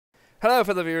Hello,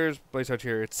 fellow viewers. Blaze Sarge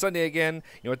here. It's Sunday again.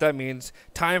 You know what that means?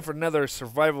 Time for another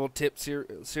survival tip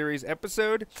series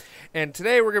episode. And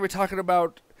today we're going to be talking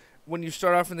about when you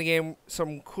start off in the game,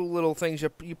 some cool little things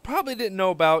you probably didn't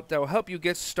know about that will help you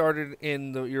get started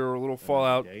in your little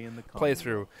Fallout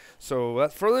playthrough. So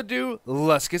without further ado,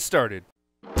 let's get started.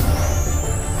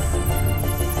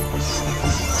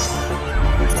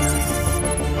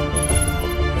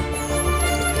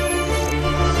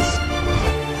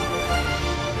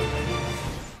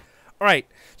 Alright,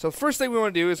 so the first thing we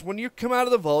want to do is when you come out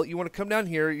of the vault, you want to come down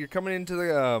here. You're coming into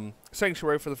the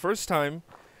sanctuary for the first time.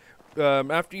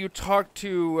 After you talk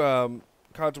to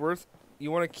Codsworth,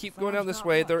 you want to keep going down this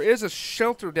way. There is a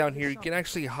shelter down here you can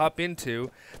actually hop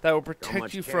into that will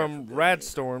protect you from rad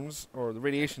storms, or the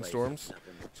radiation storms.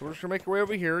 So we're just going to make our way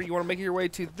over here. You want to make your way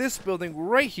to this building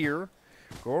right here.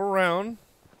 Go around.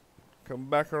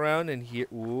 Come back around and here.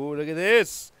 Ooh, look at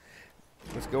this.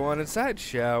 Let's go on inside,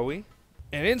 shall we?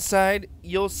 And inside,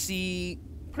 you'll see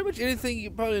pretty much anything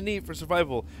you probably need for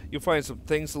survival. You'll find some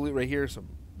things to loot right here. Some,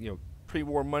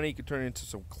 pre-war money. You can turn it into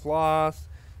some cloth,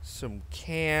 some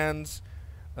cans,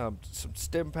 some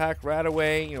stim pack right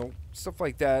away. Stuff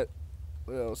like that.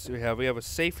 What else do we have? We have a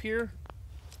safe here.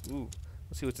 Ooh,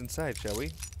 let's see what's inside, shall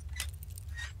we?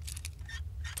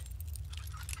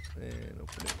 And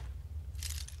open it.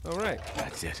 All right.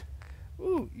 That's it.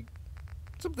 Ooh,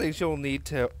 some things you'll need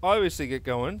to obviously get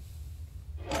going.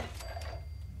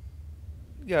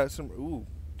 Yeah, some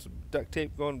duct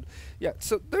tape going. Yeah,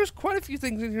 so there's quite a few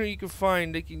things in here you can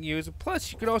find that you can use.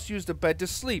 Plus, you can also use the bed to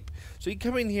sleep. So you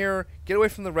come in here, get away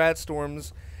from the rad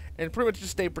storms, and pretty much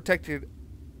just stay protected,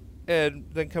 and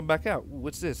then come back out. Ooh,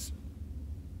 what's this?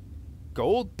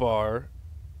 Gold bar?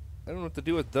 I don't know what to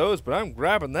do with those, but I'm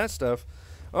grabbing that stuff.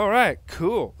 All right,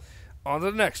 cool. On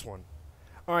to the next one.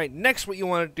 All right, next what you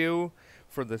want to do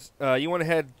for this, you want to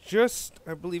head just,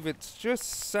 I believe it's just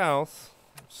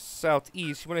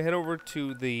southeast. You want to head over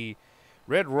to the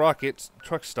Red Rockets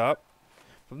truck stop.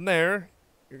 From there,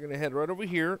 you're going to head right over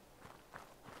here.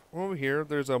 Over here,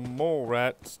 there's a mole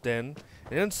rat's den.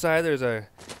 And inside, there's a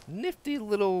nifty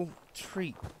little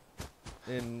treat.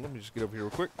 And let me just get over here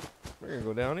real quick. We're going to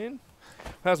go down in.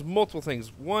 It has multiple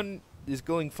things. One is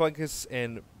glowing fungus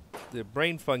and the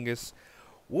brain fungus.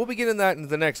 We'll be getting that in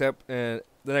the next episode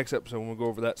when we'll go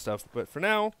over that stuff. But for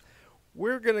now,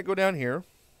 we're going to go down here.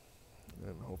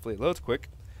 And hopefully it loads quick.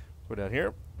 Go down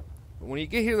here. But when you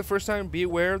get here the first time, be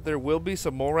aware there will be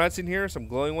some mole rats in here, some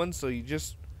glowing ones. So you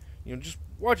just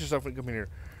watch yourself when you come in here.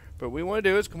 But what we want to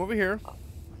do is come over here,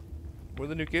 where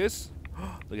the nuke is.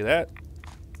 Look at that,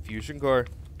 fusion core,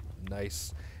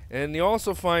 nice. And you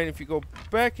also find if you go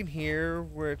back in here,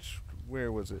 where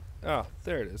was it? Ah,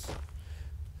 there it is.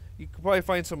 You could probably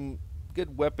find some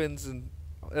good weapons and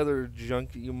other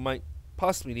junk that you might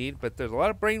possibly need, but there's a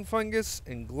lot of brain fungus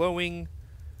and glowing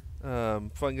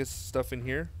fungus stuff in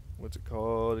here. What's it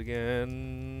called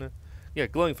again? Yeah,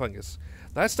 glowing fungus.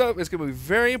 That stuff is going to be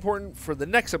very important for the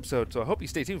next episode, so I hope you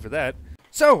stay tuned for that.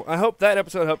 So, I hope that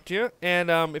episode helped you,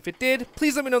 and if it did,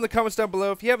 please let me know in the comments down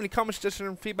below. If you have any comments,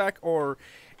 suggestions, feedback, or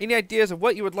any ideas of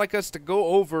what you would like us to go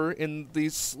over in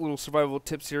these little survival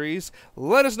tip series,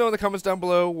 let us know in the comments down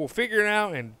below. We'll figure it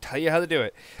out and tell you how to do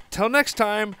it. Till next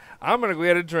time, I'm going to go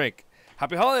get a drink.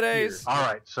 Happy holidays! All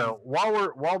right, so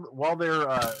while they're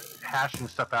hashing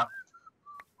stuff out,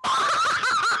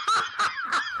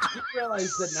 You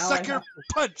realize that now Sucker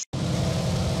punch!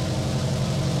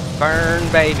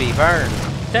 Burn, baby, burn.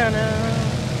 Ta-da.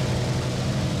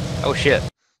 Oh shit.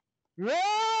 go go go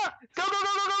go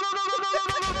go go go go go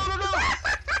go go go go!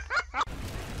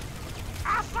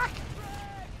 Ah, fuck!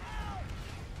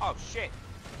 Oh shit!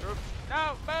 Oops.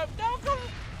 No, don't go!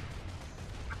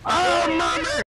 Oh, mommy!